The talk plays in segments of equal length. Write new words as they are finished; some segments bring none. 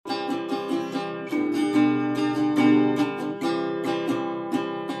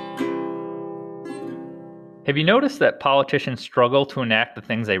Have you noticed that politicians struggle to enact the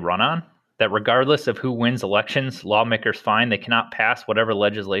things they run on? That regardless of who wins elections, lawmakers find they cannot pass whatever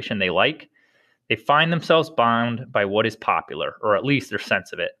legislation they like? They find themselves bound by what is popular, or at least their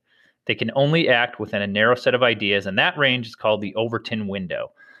sense of it. They can only act within a narrow set of ideas, and that range is called the Overton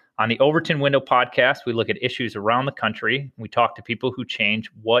window. On the Overton Window podcast, we look at issues around the country. We talk to people who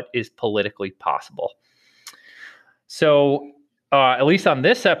change what is politically possible. So, at least on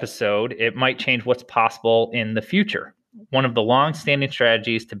this episode, it might change what's possible in the future. One of the long-standing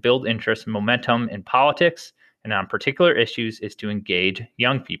strategies to build interest and momentum in politics and on particular issues is to engage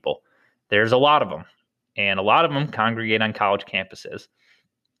young people. There's a lot of them, and a lot of them congregate on college campuses.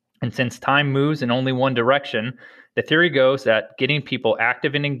 And since time moves in only one direction, the theory goes that getting people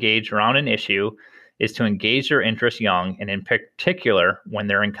active and engaged around an issue is to engage their interest young, and in particular when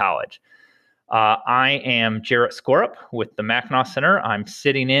they're in college. I am Jarrett Skorup with the Mackinac Center. I'm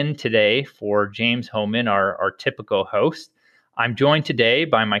sitting in today for James Homan, our typical host. I'm joined today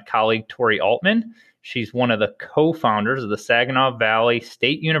by my colleague, Tori Aultman. She's one of the co-founders of the Saginaw Valley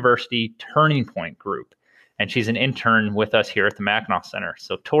State University Turning Point Group, and she's an intern with us here at the Mackinac Center.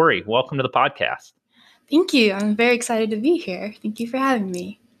 So, Tori, welcome to the podcast. Thank you. I'm very excited to be here. Thank you for having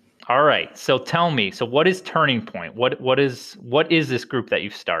me. All right. So tell me, what is Turning Point? What is this group that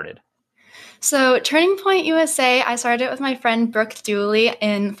you've started? So Turning Point USA, I started it with my friend Brooke Dooley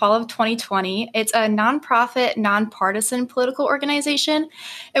in fall of 2020. It's a nonprofit, nonpartisan political organization.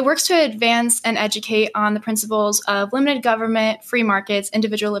 It works to advance and educate on the principles of limited government, free markets,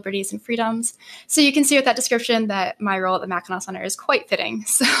 individual liberties, and freedoms. So you can see with that description that my role at the Mackinac Center is quite fitting.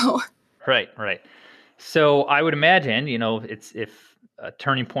 Right. So I would imagine, it's if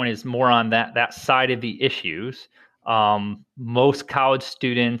Turning Point is more on that side of the issues. Most college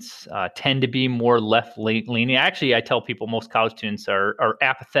students tend to be more left-leaning. Actually, I tell people most college students are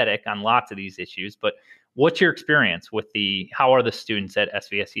apathetic on lots of these issues. But what's your experience with how are the students at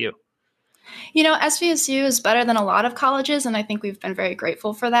SVSU? SVSU is better than a lot of colleges, and I think we've been very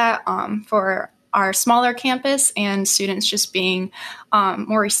grateful for that, for our smaller campus and students just being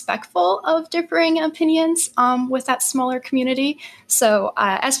more respectful of differing opinions with that smaller community. So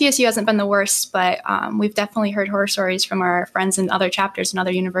SVSU hasn't been the worst, but we've definitely heard horror stories from our friends in other chapters and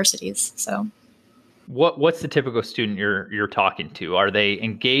other universities. So, what's the typical student you're talking to? Are they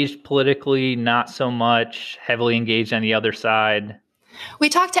engaged politically, not so much, heavily engaged on the other side? We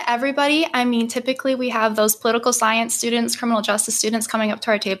talk to everybody. I mean, typically we have those political science students, criminal justice students coming up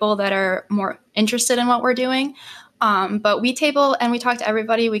to our table that are more interested in what we're doing. But we table and we talk to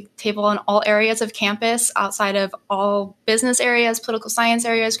everybody. We table in all areas of campus outside of all business areas, political science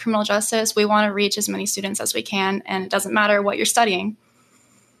areas, criminal justice. We want to reach as many students as we can, and it doesn't matter what you're studying.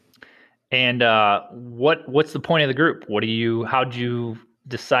 And what's the point of the group? How'd you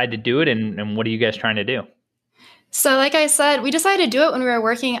decide to do it, and what are you guys trying to do? So like I said, we decided to do it when we were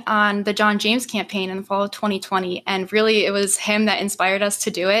working on the John James campaign in the fall of 2020. And really, it was him that inspired us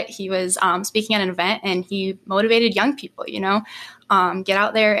to do it. He was speaking at an event and he motivated young people, get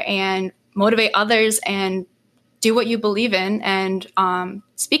out there and motivate others and do what you believe in and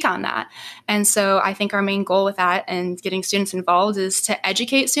speak on that. And so I think our main goal with that and getting students involved is to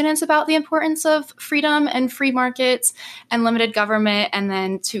educate students about the importance of freedom and free markets and limited government, and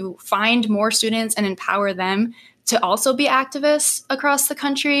then to find more students and empower them to also be activists across the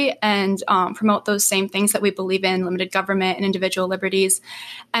country and promote those same things that we believe in, limited government and individual liberties.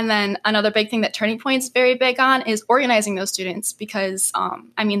 And then another big thing that Turning Point is very big on is organizing those students because,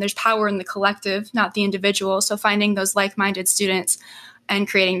 there's power in the collective, not the individual. So finding those like-minded students and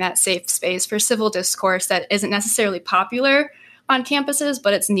creating that safe space for civil discourse that isn't necessarily popular on campuses,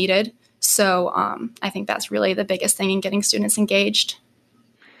 but it's needed. So I think that's really the biggest thing in getting students engaged.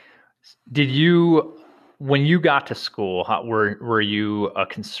 When you got to school, were you a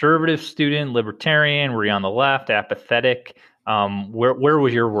conservative student, libertarian? Were you on the left, apathetic? Where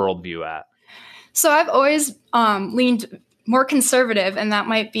was your worldview at? So I've always leaned more conservative, and that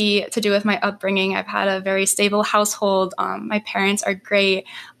might be to do with my upbringing. I've had a very stable household. My parents are great.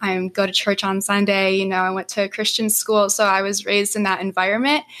 I go to church on Sunday. I went to a Christian school, so I was raised in that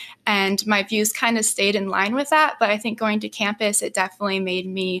environment, and my views kind of stayed in line with that. But I think going to campus, it definitely made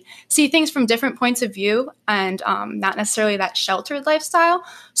me see things from different points of view and not necessarily that sheltered lifestyle.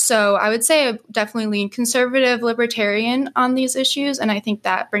 So I would say I definitely lean conservative, libertarian on these issues. And I think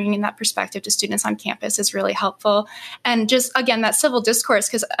that bringing in that perspective to students on campus is really helpful. And just, again, that civil discourse,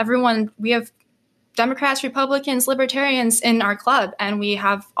 because we have Democrats, Republicans, Libertarians in our club, and we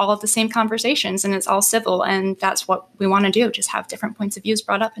have all of the same conversations, and it's all civil, and that's what we want to do, just have different points of views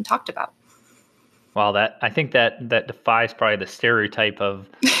brought up and talked about. Well, I think that defies probably the stereotype of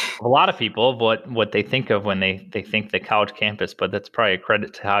a lot of people of what they think of when they think the college campus, but that's probably a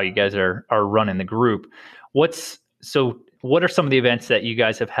credit to how you guys are running the group. What are some of the events that you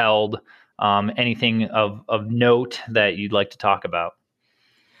guys have held? Anything of note that you'd like to talk about?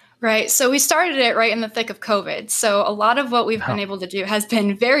 Right. So we started it right in the thick of COVID. So a lot of what we've been Oh, able to do has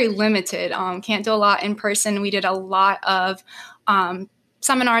been very limited. Can't do a lot in person. We did a lot of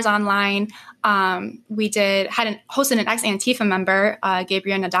seminars online. We hosted an ex-Antifa member,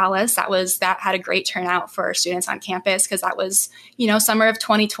 Gabriel Nadales. That had a great turnout for students on campus because that was, summer of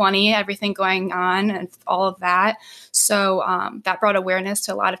 2020, everything going on and all of that. So that brought awareness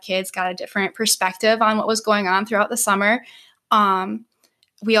to a lot of kids, got a different perspective on what was going on throughout the summer.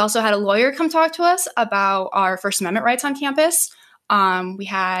 We also had a lawyer come talk to us about our First Amendment rights on campus. We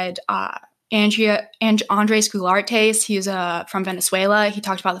had Andres Gulartes. He's from Venezuela. He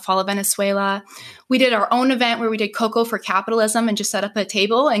talked about the fall of Venezuela. We did our own event where we did Cocoa for Capitalism and just set up a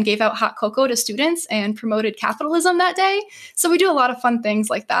table and gave out hot cocoa to students and promoted capitalism that day. So we do a lot of fun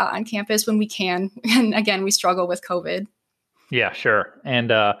things like that on campus when we can. And again, we struggle with COVID. yeah, sure. And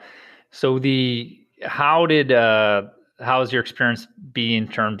so how's your experience be in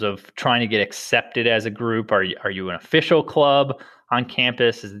terms of trying to get accepted as a group? Are you an official club on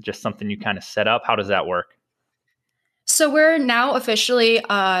campus? Is it just something you kind of set up? How does that work? So we're now officially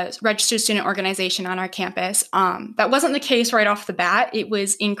a registered student organization on our campus. That wasn't the case right off the bat. It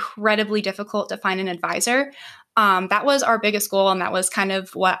was incredibly difficult to find an advisor. That was our biggest goal, and that was kind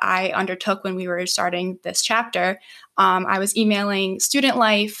of what I undertook when we were starting this chapter. I was emailing student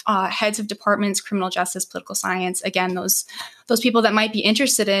life, heads of departments, criminal justice, political science, again, those people that might be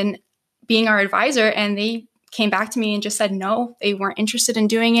interested in being our advisor, and they came back to me and just said no, they weren't interested in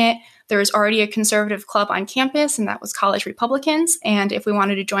doing it. There was already a conservative club on campus, and that was College Republicans. And if we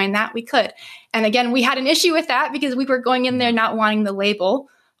wanted to join that, we could. And again, we had an issue with that because we were going in there not wanting the label.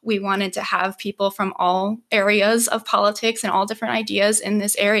 We wanted to have people from all areas of politics and all different ideas in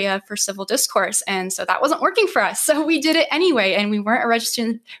this area for civil discourse. And so that wasn't working for us. So we did it anyway. And we weren't a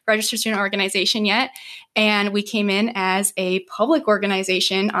registered student organization yet. And we came in as a public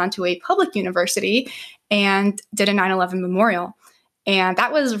organization onto a public university and did a 9/11 memorial. And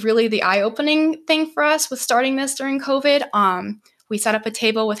that was really the eye-opening thing for us with starting this during COVID. We set up a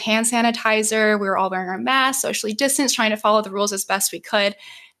table with hand sanitizer. We were all wearing our masks, socially distanced, trying to follow the rules as best we could.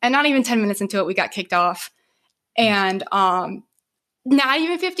 And not even 10 minutes into it, we got kicked off. And not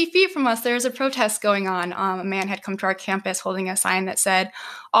even 50 feet from us, there was a protest going on. A man had come to our campus holding a sign that said,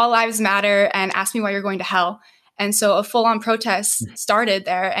 "All lives matter," and "Ask me why you're going to hell." And so a full-on protest started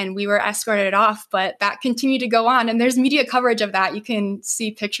there, and we were escorted off, but that continued to go on. And there's media coverage of that. You can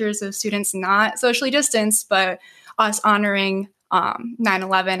see pictures of students not socially distanced, but us honoring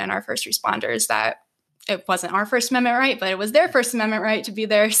 9/11 and our first responders, that it wasn't our First Amendment right, but it was their First Amendment right to be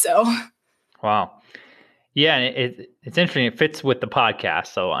there. So, Wow. Yeah, and it's interesting. It fits with the podcast.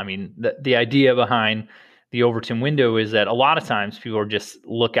 So, I mean, the idea behind the Overton window is that a lot of times people just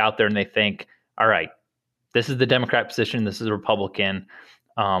look out there and they think, all right, this is the Democrat position, this is the Republican.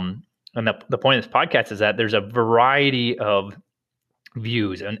 And the point of this podcast is that there's a variety of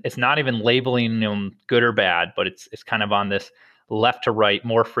views, and it's not even labeling them good or bad, but it's kind of on this left to right,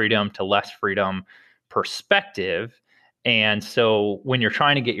 more freedom to less freedom perspective. And so when you're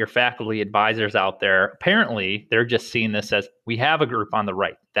trying to get your faculty advisors out there, apparently they're just seeing this as, we have a group on the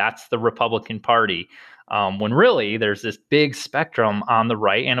right, that's the Republican Party, when really there's this big spectrum on the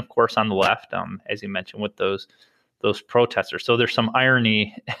right and of course on the left, as you mentioned, with those protesters. So there's some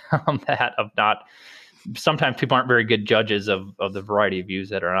irony that of not, sometimes people aren't very good judges of the variety of views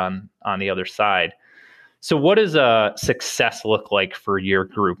that are on the other side. So what does a success look like for your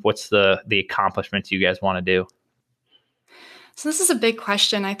group? What's the accomplishments you guys want to do? So this is a big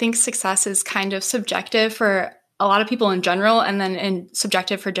question. I think success is kind of subjective for a lot of people in general, and then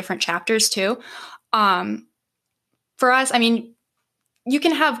subjective for different chapters too. For us, I mean, you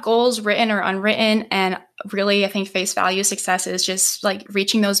can have goals written or unwritten, and really, I think face value success is just like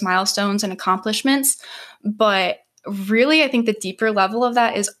reaching those milestones and accomplishments. But really, I think the deeper level of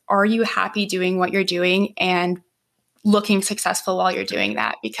that is, are you happy doing what you're doing and looking successful while you're doing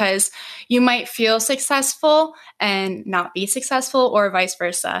that? Because you might feel successful and not be successful, or vice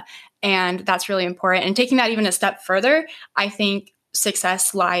versa. And that's really important. And taking that even a step further, I think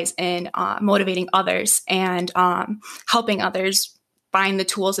success lies in motivating others and helping others find the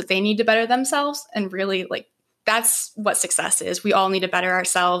tools that they need to better themselves. And really, like, that's what success is. We all need to better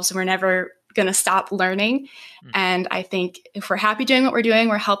ourselves. We're never going to stop learning. And I think if we're happy doing what we're doing,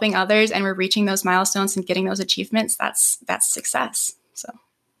 we're helping others, and we're reaching those milestones and getting those achievements, that's success. So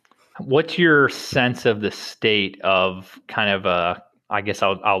What's your sense of the state of kind of I guess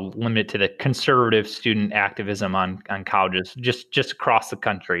I'll limit it to the conservative student activism on colleges, just across the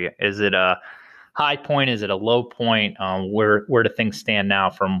country. Is it a high point? Is it a low point? Where do things stand now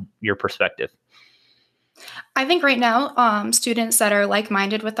from your perspective? I think right now, students that are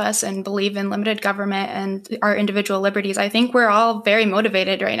like-minded with us and believe in limited government and our individual liberties, I think we're all very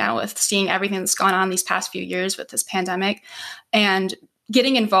motivated right now with seeing everything that's gone on these past few years with this pandemic. And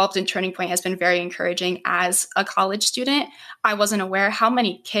getting involved in Turning Point has been very encouraging as a college student. I wasn't aware how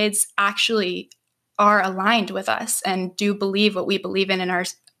many kids actually are aligned with us and do believe what we believe in and are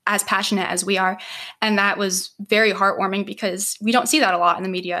as passionate as we are. And that was very heartwarming because we don't see that a lot in the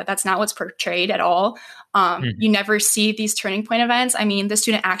media. That's not what's portrayed at all. You never see these Turning Point events. I mean, the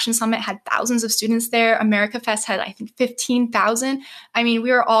Student Action Summit had thousands of students there. America Fest had, I think, 15,000. I mean,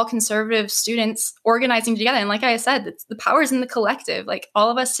 we were all conservative students organizing together. And like I said, the power is in the collective. Like all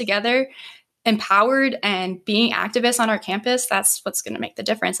of us together, empowered and being activists on our campus, that's what's going to make the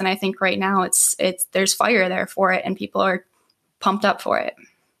difference. And I think right now it's there's fire there for it and people are pumped up for it.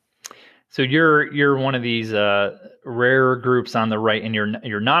 So you're one of these rare groups on the right, and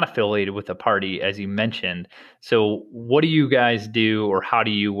you're not affiliated with a party, as you mentioned. So what do you guys do, or how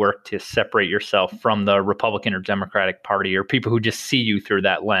do you work to separate yourself from the Republican or Democratic Party, or people who just see you through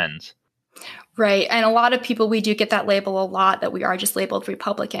that lens? Right. And a lot of people, we do get that label a lot, that we are just labeled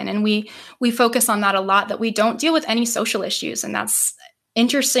Republican. And we focus on that a lot, that we don't deal with any social issues. And that's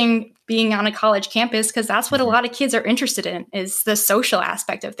interesting being on a college campus, because that's what a lot of kids are interested in, is the social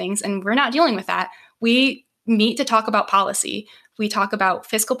aspect of things. And we're not dealing with that. We meet to talk about policy. We talk about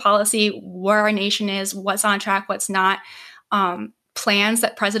fiscal policy, where our nation is, what's on track, what's not, plans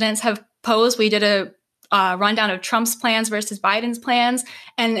that presidents have posed. We did a rundown of Trump's plans versus Biden's plans.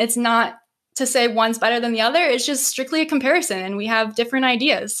 And it's not to say one's better than the other. It's just strictly a comparison. And we have different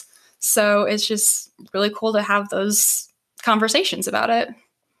ideas. So it's just really cool to have those conversations about it.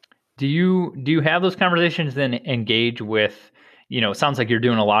 Do you have those conversations, then engage with, it sounds like you're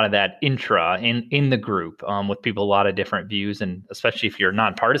doing a lot of that in the group with people, a lot of different views, and especially if you're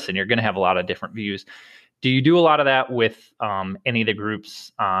nonpartisan, you're going to have a lot of different views. Do you do a lot of that with any of the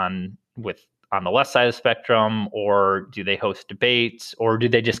groups on the left side of the spectrum, or do they host debates, or do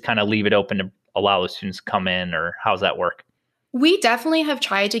they just kind of leave it open to allow the students to come in, or how's that work? We definitely have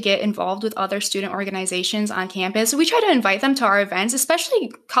tried to get involved with other student organizations on campus. We try to invite them to our events,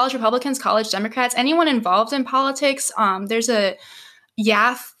 especially college Republicans, college Democrats, anyone involved in politics. There's a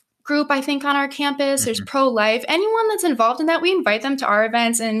YAF group, I think, on our campus. There's pro-life. Anyone that's involved in that, we invite them to our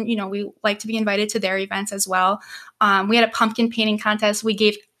events, and we like to be invited to their events as well. We had a pumpkin painting contest. We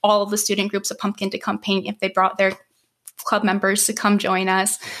gave all of the student groups a pumpkin to come paint if they brought their club members to come join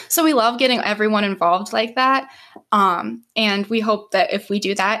us. So we love getting everyone involved like that. And we hope that if we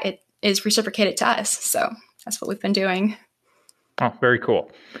do that, it is reciprocated to us. So that's what we've been doing. Oh, very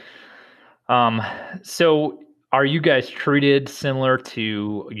cool. So are you guys treated similar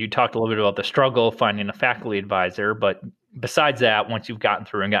to, you talked a little bit about the struggle of finding a faculty advisor, but besides that, once you've gotten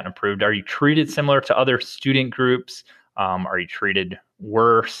through and gotten approved, are you treated similar to other student groups? Are you treated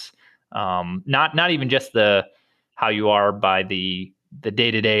worse? Not even just how you are by the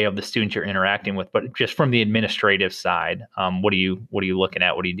day-to-day of the students you're interacting with, but just from the administrative side, what are you looking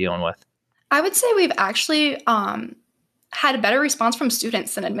at? What are you dealing with? I would say we've actually had a better response from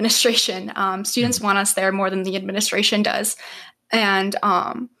students than administration. Students want us there more than the administration does. And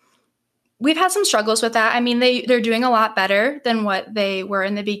we've had some struggles with that. I mean, they're doing a lot better than what they were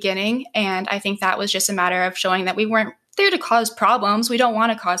in the beginning. And I think that was just a matter of showing that we weren't there to cause problems. We don't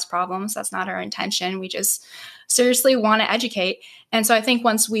want to cause problems. That's not our intention. We just seriously want to educate. And so I think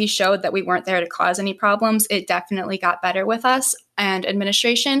once we showed that we weren't there to cause any problems, it definitely got better with us and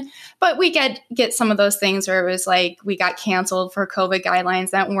administration. But we get some of those things where it was like we got canceled for COVID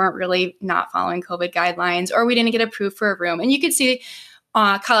guidelines that weren't really not following COVID guidelines, or we didn't get approved for a room. And you could see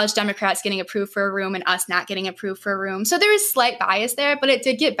college Democrats getting approved for a room and us not getting approved for a room. So there was slight bias there, but it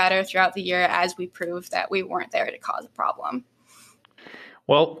did get better throughout the year as we proved that we weren't there to cause a problem.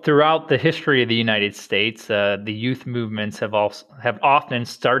 Well, throughout the history of the United States, the youth movements have often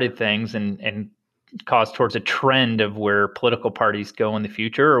started things and caused towards a trend of where political parties go in the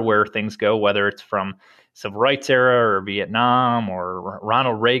future, or where things go, whether it's from civil rights era or Vietnam or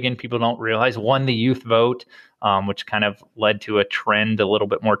Ronald Reagan. People don't realize won the youth vote, which kind of led to a trend a little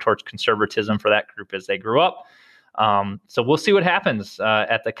bit more towards conservatism for that group as they grew up. So we'll see what happens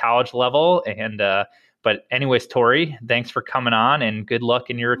at the college level. But anyways, Tori, thanks for coming on, and good luck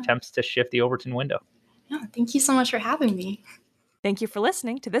in your attempts to shift the Overton window. Yeah, thank you so much for having me. Thank you for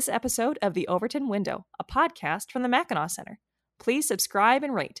listening to this episode of The Overton Window, a podcast from the Mackinac Center. Please subscribe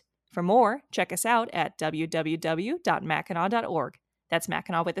and rate. For more, check us out at www.mackinac.org. That's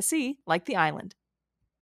Mackinac with a C, like the island.